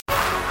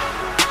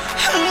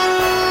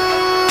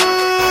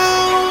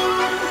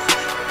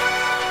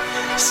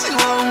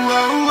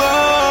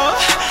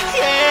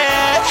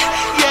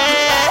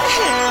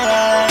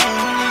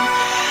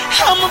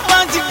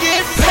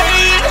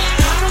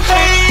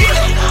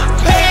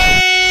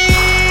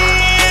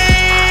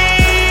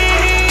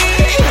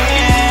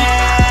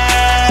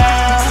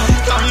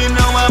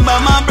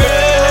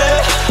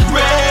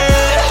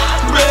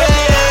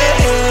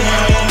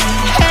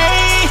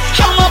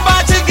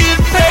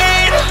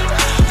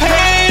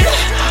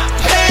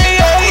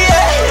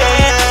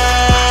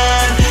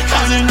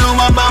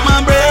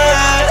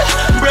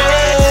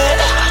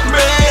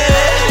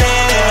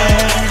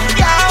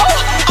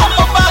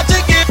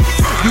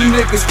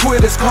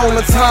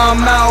calling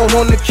time out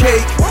on the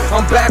cake.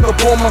 I'm back up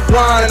on my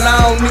grind and I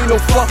don't need no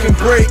fucking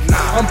break.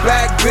 I'm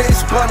back, bitch,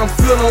 but I'm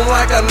feeling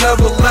like I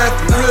never left.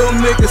 Real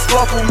niggas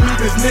fuck with me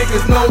cause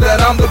niggas know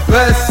that I'm the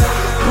best.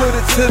 Put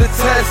it to the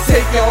test,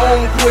 take your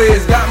own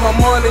quiz. Got my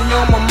money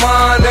on my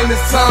mind and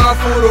it's time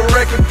for the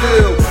record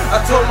deal.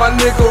 I told my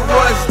nigga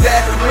Rush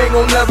that we ain't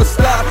gon' never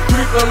stop.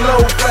 Creeping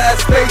low,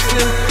 fast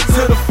pacing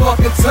to the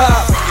fucking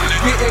top.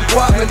 Getting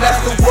guap and that's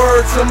the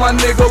word to my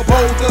nigga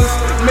Boulders.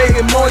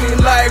 Making money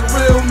like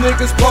real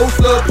niggas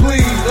poster.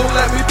 Please don't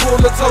let me pull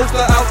a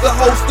toaster out the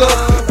holster.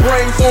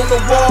 Brains on the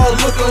wall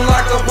looking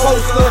like a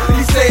poster.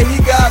 He say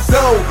he got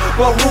dough,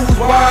 but who's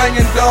buying,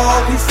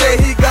 dog? He say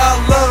he got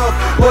love,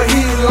 but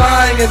he's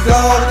lying,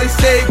 dog. They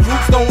say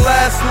groups don't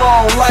last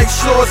long like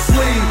short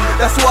sleeve.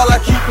 That's why I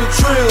keep it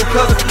trill,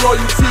 cause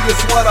loyalty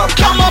is what I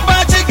I'm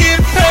about to get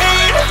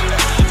paid,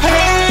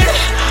 paid,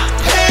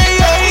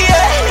 paid,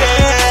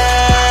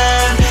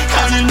 yeah.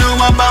 Cause you know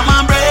about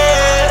my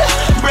bread,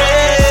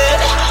 bread,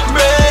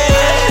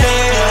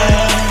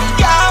 bread.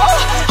 Yo,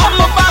 I'm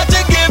about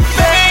to get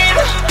paid,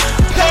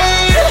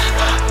 paid,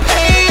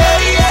 paid,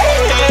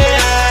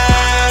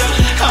 yeah.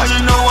 Cause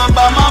you know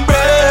about my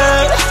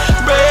bread,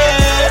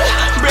 bread,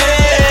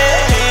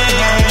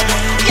 bread.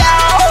 Yo,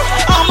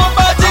 I'm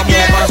about to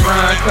get on my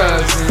grind,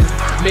 cousin.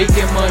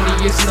 Making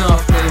money is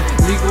nothing.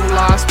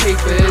 Legalized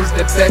paper is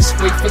the best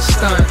way for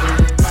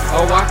stunting.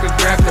 Oh, I could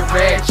grab the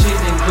ratchet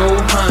and go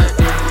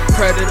hunting.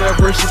 Predator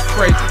versus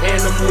prey,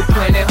 Animal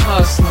Planet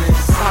hustling.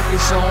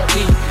 Pockets on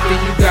E, then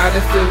you gotta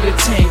fill your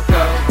tank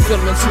up.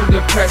 Feeling too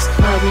depressed,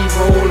 homie,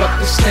 roll up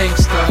the stank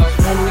stuff.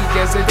 Only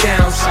there's a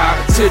downside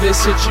to the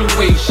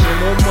situation.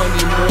 More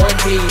money, more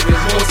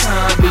haters, more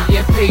time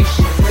being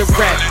patient. The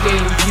rap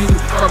game viewed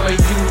from a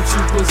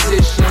YouTube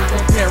position.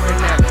 Comparing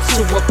that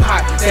to a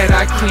pot that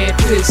I can't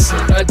piss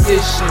in.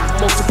 Addition,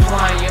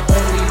 multiplying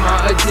only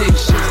my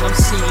addictions. I'm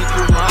seeing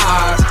through my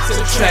eyes,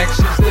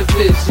 subtractions,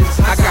 divisions.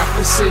 I got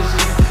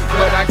precision,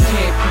 but I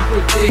can't be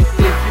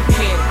predictive. You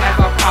can't have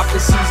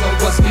hypotheses on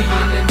what's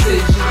being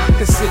envisioned.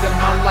 Consider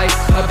my life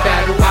a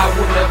battle I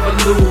will never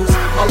lose.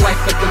 My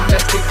life a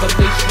domestic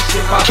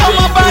relationship I've been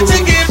I'm about to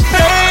through. get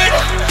paid,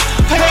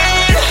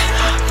 paid,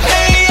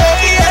 paid,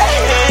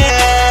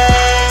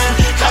 yeah.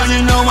 Cause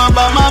you know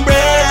about my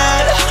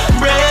bread,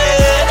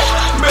 bread,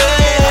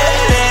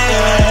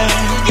 bread.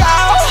 Yo,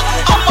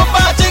 I'm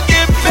about to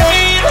get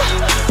paid,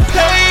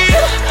 paid,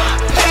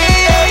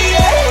 paid,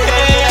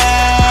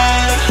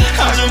 yeah.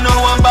 Cause you know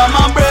about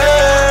my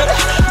bread,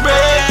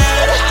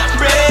 bread,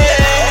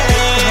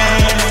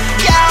 bread.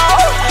 Yo,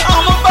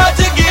 I'm about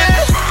to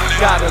get.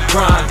 Gotta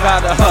grind,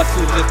 gotta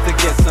hustle just to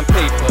get some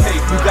paper.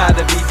 You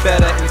gotta be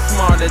better and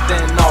smarter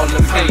than all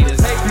them haters.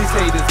 These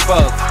haters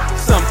bugs,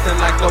 something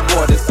like a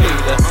water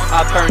skater.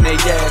 I burn their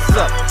ass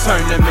up,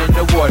 turn them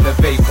into water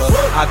vapor.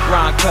 I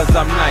grind cause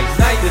I'm nice,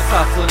 this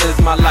hustle is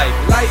my life.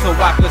 So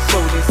I can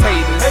show these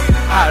haters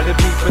how to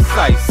be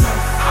precise.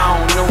 I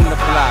don't own the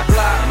block,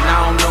 and I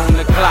don't own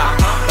the clock,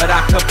 but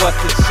I can bust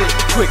this shit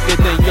quicker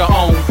than your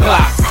own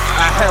Glock.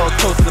 I held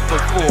toasted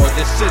before,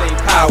 this shit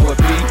ain't power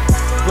B.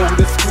 Go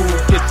to school,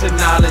 get your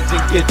knowledge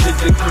and get your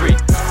degree.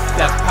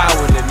 That's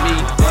power to me,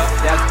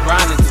 that's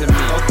grinding to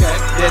me.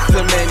 There's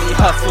so many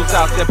hustles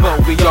out there,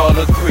 but we all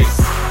agree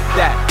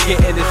that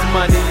getting this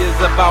money is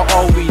about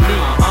all we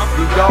need.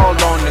 We all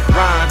on the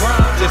grind,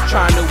 just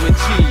trying to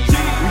achieve.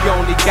 We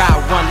only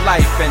got one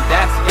life and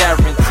that's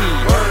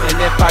guaranteed. And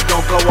if I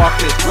don't blow off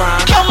this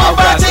grind, I'm I'd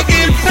about rather to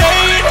get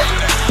bleed.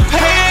 paid,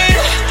 paid.